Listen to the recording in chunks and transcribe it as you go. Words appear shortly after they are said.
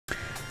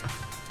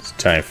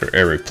Time for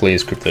Eric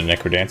Plays Crypt the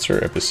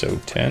NecroDancer,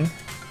 episode 10.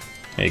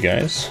 Hey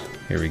guys,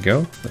 here we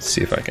go. Let's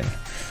see if I can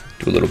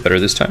do a little better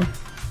this time.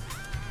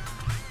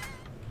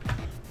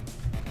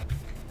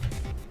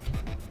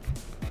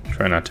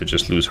 Try not to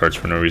just lose hearts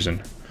for no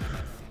reason.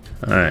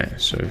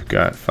 Alright, so we've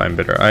got find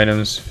better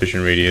items,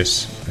 vision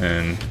radius,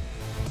 and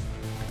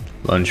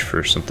lunge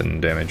for something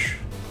damage.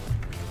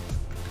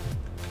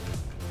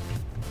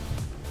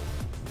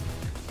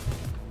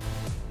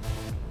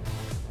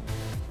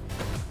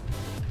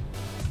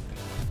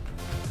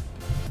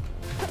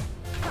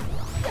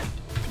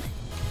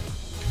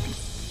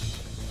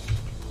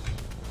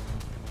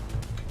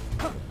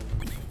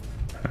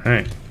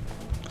 Alright,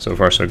 so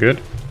far so good.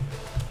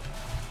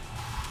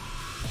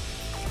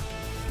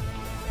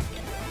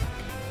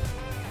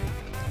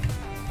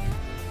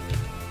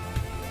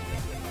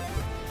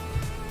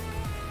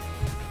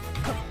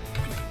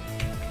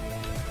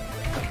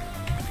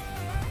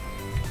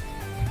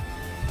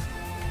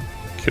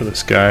 Kill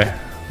this guy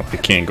while he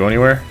can't go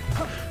anywhere.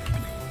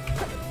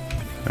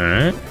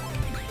 Alright,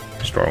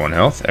 restore 1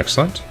 health,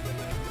 excellent.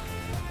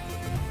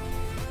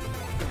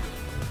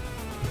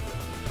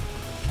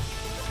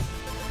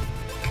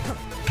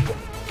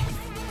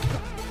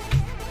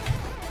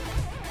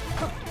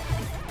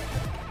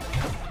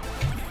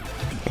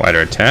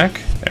 Wider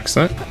attack,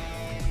 excellent.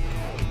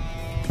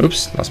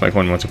 Oops, lost my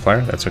coin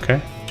multiplier, that's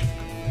okay.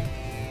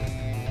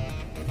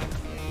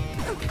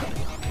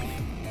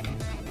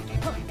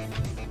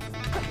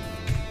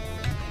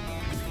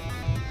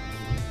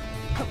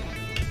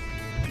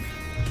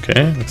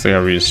 Okay, looks like I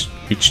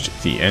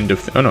reached the end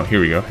of oh no, here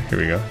we go,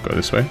 go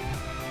this way.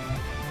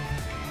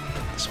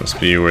 This must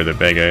be where the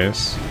bad guy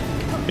is.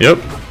 Yep.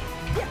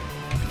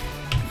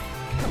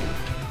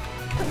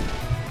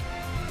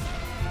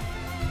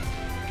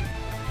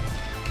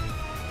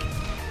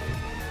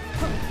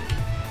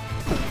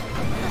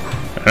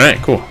 Alright,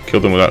 cool.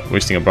 Killed him without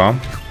wasting a bomb.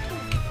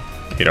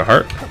 Get a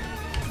heart.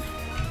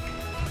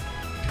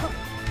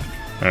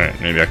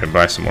 Alright, maybe I can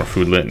buy some more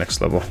food lit next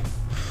level.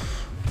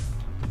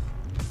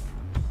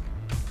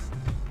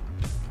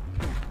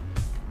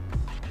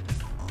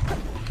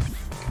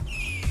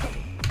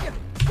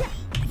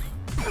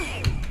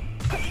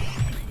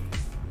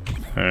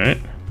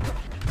 Alright.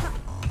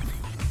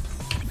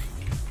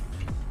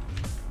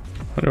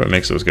 Wonder what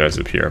makes those guys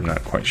appear. I'm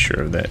not quite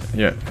sure of that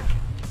yet.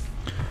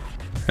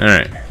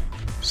 Alright.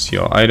 See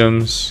all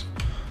items.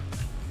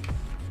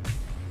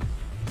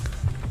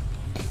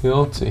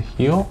 Kill to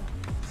heal.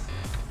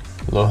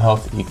 Low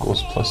health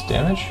equals plus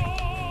damage.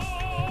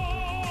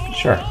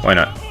 Sure, why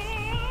not?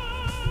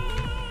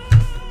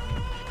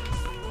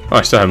 Oh,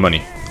 I still have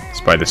money.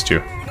 Let's buy this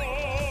too.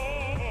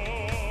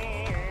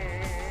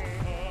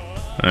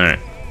 Alright.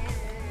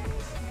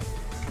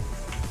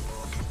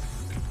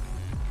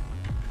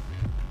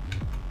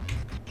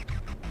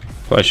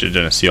 Probably should have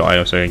done a seal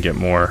item so I can get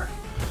more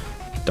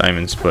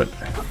diamonds, but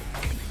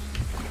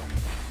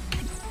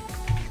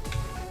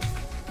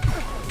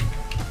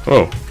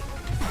whoa,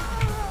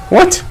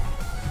 what?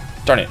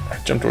 Darn it, I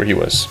jumped where he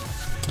was.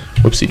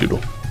 Whoopsie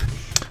doodle.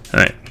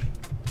 Alright,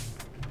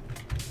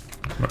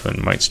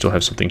 Merlin might still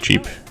have something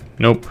cheap.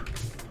 Nope.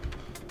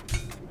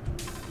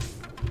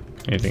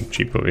 Anything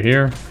cheap over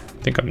here?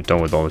 I think I'm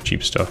done with all the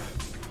cheap stuff.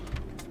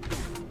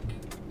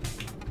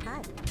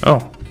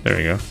 Oh, there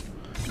we go.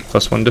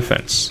 +1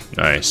 defense.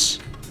 Nice.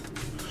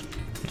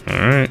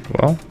 Alright,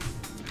 well,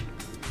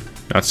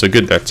 not so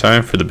good that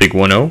time for the big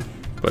 1-0,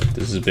 but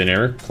this has been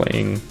Eric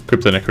playing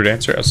Crypt the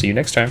NecroDancer. I'll see you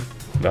next time.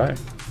 Bye.